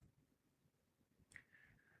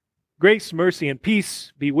Grace, mercy, and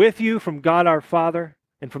peace be with you from God our Father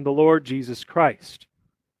and from the Lord Jesus Christ.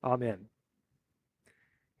 Amen.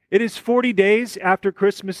 It is 40 days after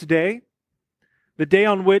Christmas Day, the day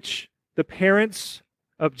on which the parents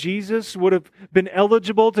of Jesus would have been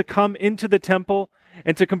eligible to come into the temple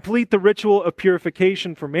and to complete the ritual of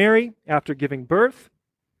purification for Mary after giving birth,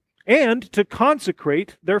 and to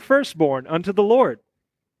consecrate their firstborn unto the Lord.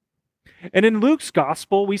 And in Luke's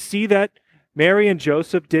gospel, we see that Mary and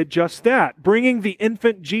Joseph did just that, bringing the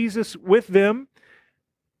infant Jesus with them,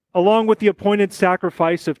 along with the appointed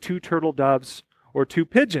sacrifice of 2 turtle doves or 2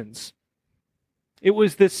 pigeons. It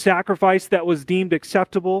was this sacrifice that was deemed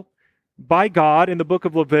acceptable by God in the book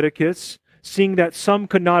of Leviticus, seeing that some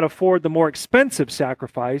could not afford the more expensive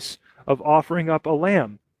sacrifice of offering up a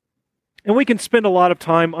lamb. And we can spend a lot of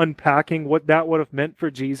time unpacking what that would have meant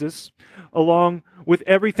for Jesus, along with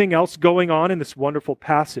everything else going on in this wonderful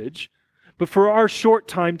passage. But for our short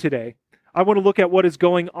time today, I want to look at what is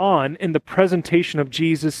going on in the presentation of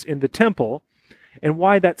Jesus in the temple and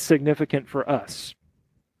why that's significant for us.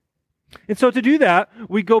 And so to do that,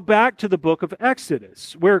 we go back to the book of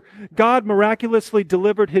Exodus, where God miraculously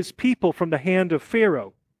delivered his people from the hand of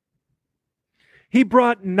Pharaoh. He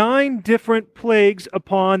brought 9 different plagues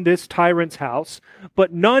upon this tyrant's house,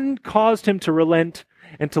 but none caused him to relent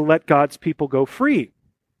and to let God's people go free.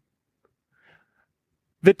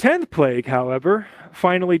 The 10th plague, however,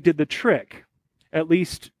 finally did the trick. At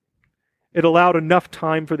least it allowed enough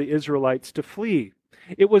time for the Israelites to flee.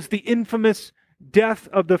 It was the infamous death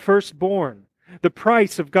of the firstborn, the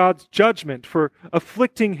price of God's judgment for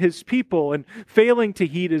afflicting his people and failing to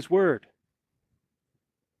heed his word.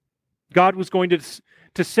 God was going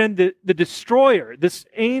to send the destroyer, this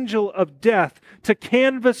angel of death, to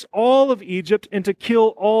canvass all of Egypt and to kill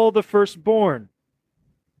all the firstborn.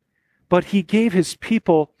 But he gave his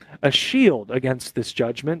people a shield against this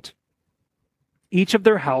judgment. Each of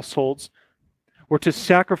their households were to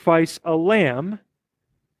sacrifice a lamb,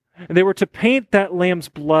 and they were to paint that lamb's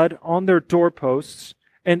blood on their doorposts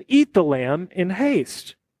and eat the lamb in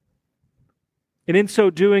haste. And in so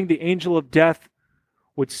doing, the angel of death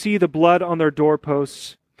would see the blood on their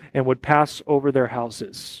doorposts and would pass over their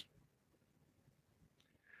houses.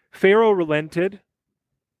 Pharaoh relented,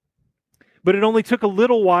 but it only took a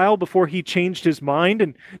little while before he changed his mind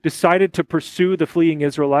and decided to pursue the fleeing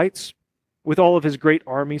Israelites with all of his great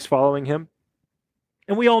armies following him.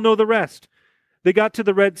 And we all know the rest. They got to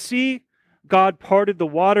the Red Sea, God parted the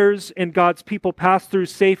waters, and God's people passed through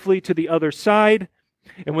safely to the other side.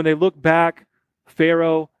 And when they looked back,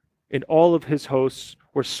 Pharaoh and all of his hosts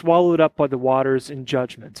were swallowed up by the waters in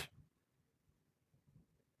judgment.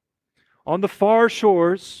 On the far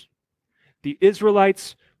shores, the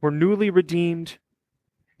Israelites were newly redeemed,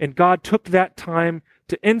 and God took that time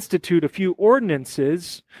to institute a few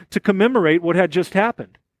ordinances to commemorate what had just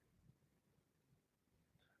happened.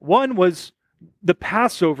 One was the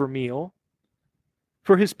Passover meal,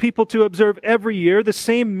 for his people to observe every year, the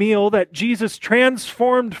same meal that Jesus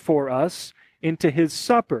transformed for us into his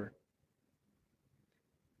supper.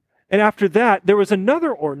 And after that, there was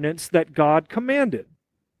another ordinance that God commanded.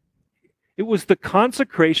 It was the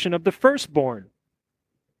consecration of the firstborn.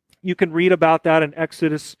 You can read about that in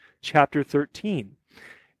Exodus chapter 13.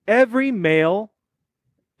 Every male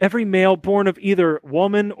born of either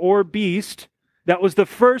woman or beast that was the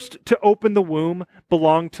first to open the womb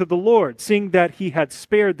belonged to the Lord, seeing that he had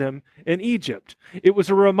spared them in Egypt. It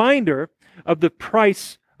was a reminder of the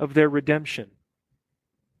price of their redemption.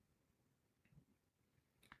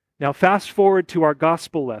 Now fast forward to our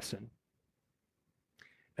gospel lesson.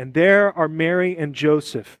 And there are Mary and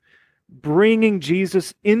Joseph bringing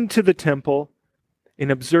Jesus into the temple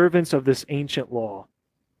in observance of this ancient law.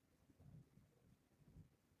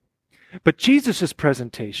 But Jesus'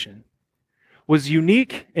 presentation was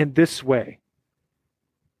unique in this way.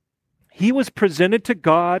 He was presented to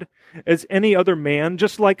God as any other man,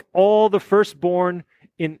 just like all the firstborn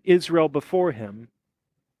in Israel before him.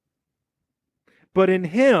 But in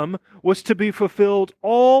him was to be fulfilled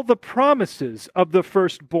all the promises of the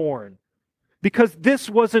firstborn, because this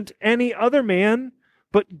wasn't any other man,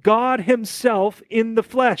 but God himself in the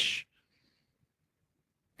flesh.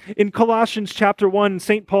 In Colossians chapter 1,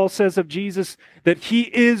 St. Paul says of Jesus that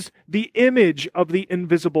he is the image of the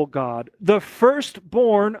invisible God, the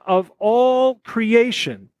firstborn of all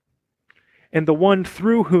creation, and the one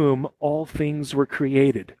through whom all things were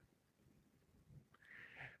created.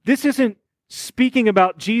 This isn't speaking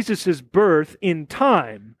about Jesus' birth in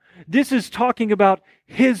time. This is talking about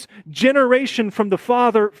his generation from the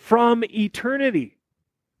Father from eternity.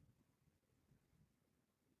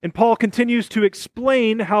 And Paul continues to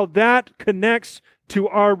explain how that connects to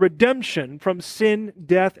our redemption from sin,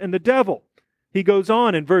 death, and the devil. He goes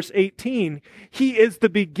on in verse 18, He is the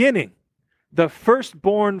beginning, the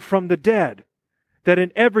firstborn from the dead, that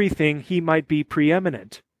in everything He might be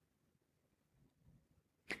preeminent.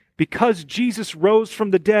 Because Jesus rose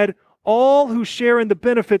from the dead, all who share in the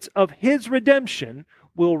benefits of His redemption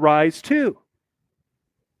will rise too.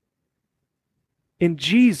 In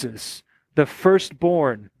Jesus, the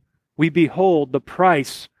firstborn, we behold the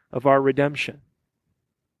price of our redemption.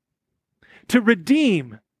 To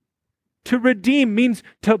redeem means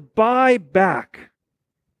to buy back.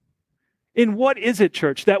 In what is it,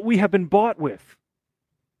 church, that we have been bought with?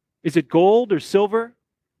 Is it gold or silver?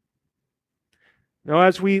 Now,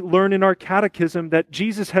 as we learn in our catechism that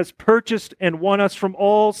Jesus has purchased and won us from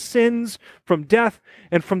all sins, from death,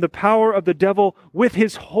 and from the power of the devil with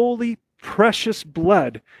His holy, precious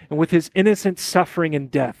blood and with His innocent suffering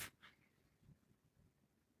and death.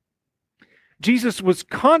 Jesus was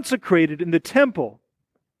consecrated in the temple.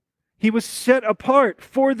 He was set apart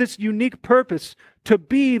for this unique purpose, to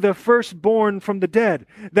be the firstborn from the dead,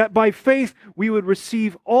 that by faith we would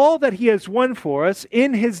receive all that He has won for us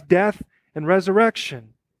in His death and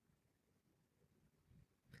resurrection.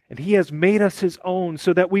 And He has made us His own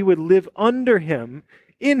so that we would live under Him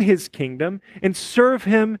in His kingdom and serve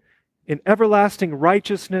Him in everlasting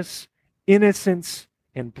righteousness, innocence,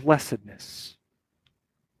 and blessedness.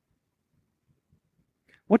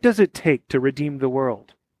 What does it take to redeem the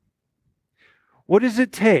world? What does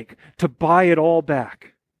it take to buy it all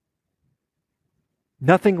back?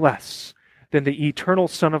 Nothing less than the eternal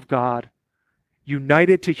Son of God,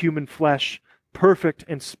 united to human flesh, perfect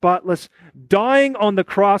and spotless, dying on the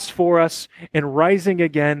cross for us and rising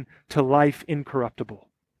again to life incorruptible.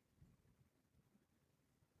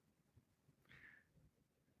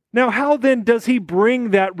 Now, how then does He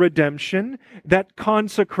bring that redemption, that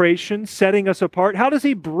consecration, setting us apart? How does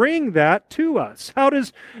He bring that to us? How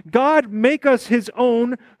does God make us His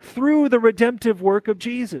own through the redemptive work of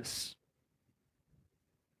Jesus?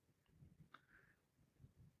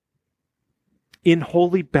 In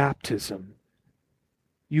holy baptism,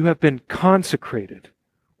 you have been consecrated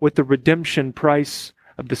with the redemption price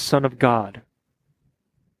of the Son of God.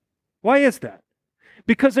 Why is that?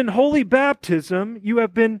 Because in holy baptism, you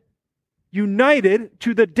have been united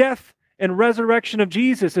to the death and resurrection of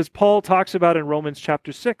Jesus, as Paul talks about in Romans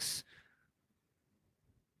chapter 6.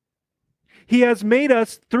 He has made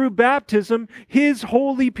us, through baptism, His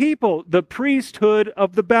holy people, the priesthood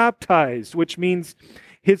of the baptized, which means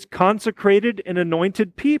His consecrated and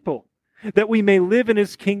anointed people, that we may live in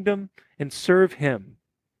His kingdom and serve Him.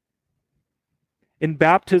 In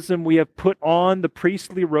baptism, we have put on the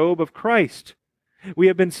priestly robe of Christ. We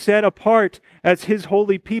have been set apart as His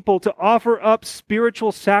holy people to offer up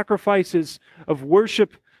spiritual sacrifices of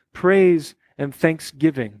worship, praise, and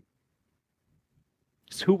thanksgiving.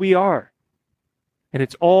 It's who we are. And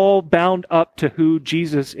it's all bound up to who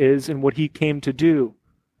Jesus is and what He came to do.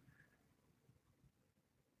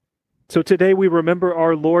 So today we remember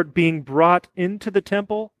our Lord being brought into the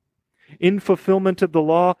temple in fulfillment of the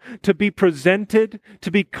law, to be presented,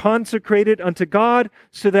 to be consecrated unto God,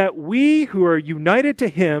 so that we who are united to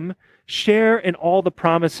Him share in all the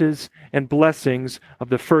promises and blessings of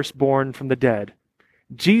the firstborn from the dead.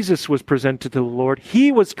 Jesus was presented to the Lord.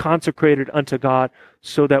 He was consecrated unto God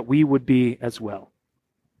so that we would be as well.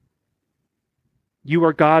 You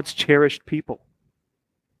are God's cherished people.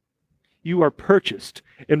 You are purchased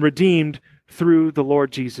and redeemed through the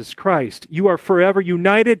Lord Jesus Christ. You are forever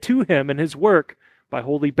united to Him and His work by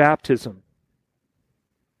holy baptism.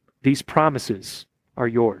 These promises are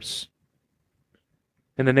yours.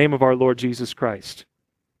 In the name of our Lord Jesus Christ.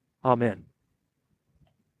 Amen.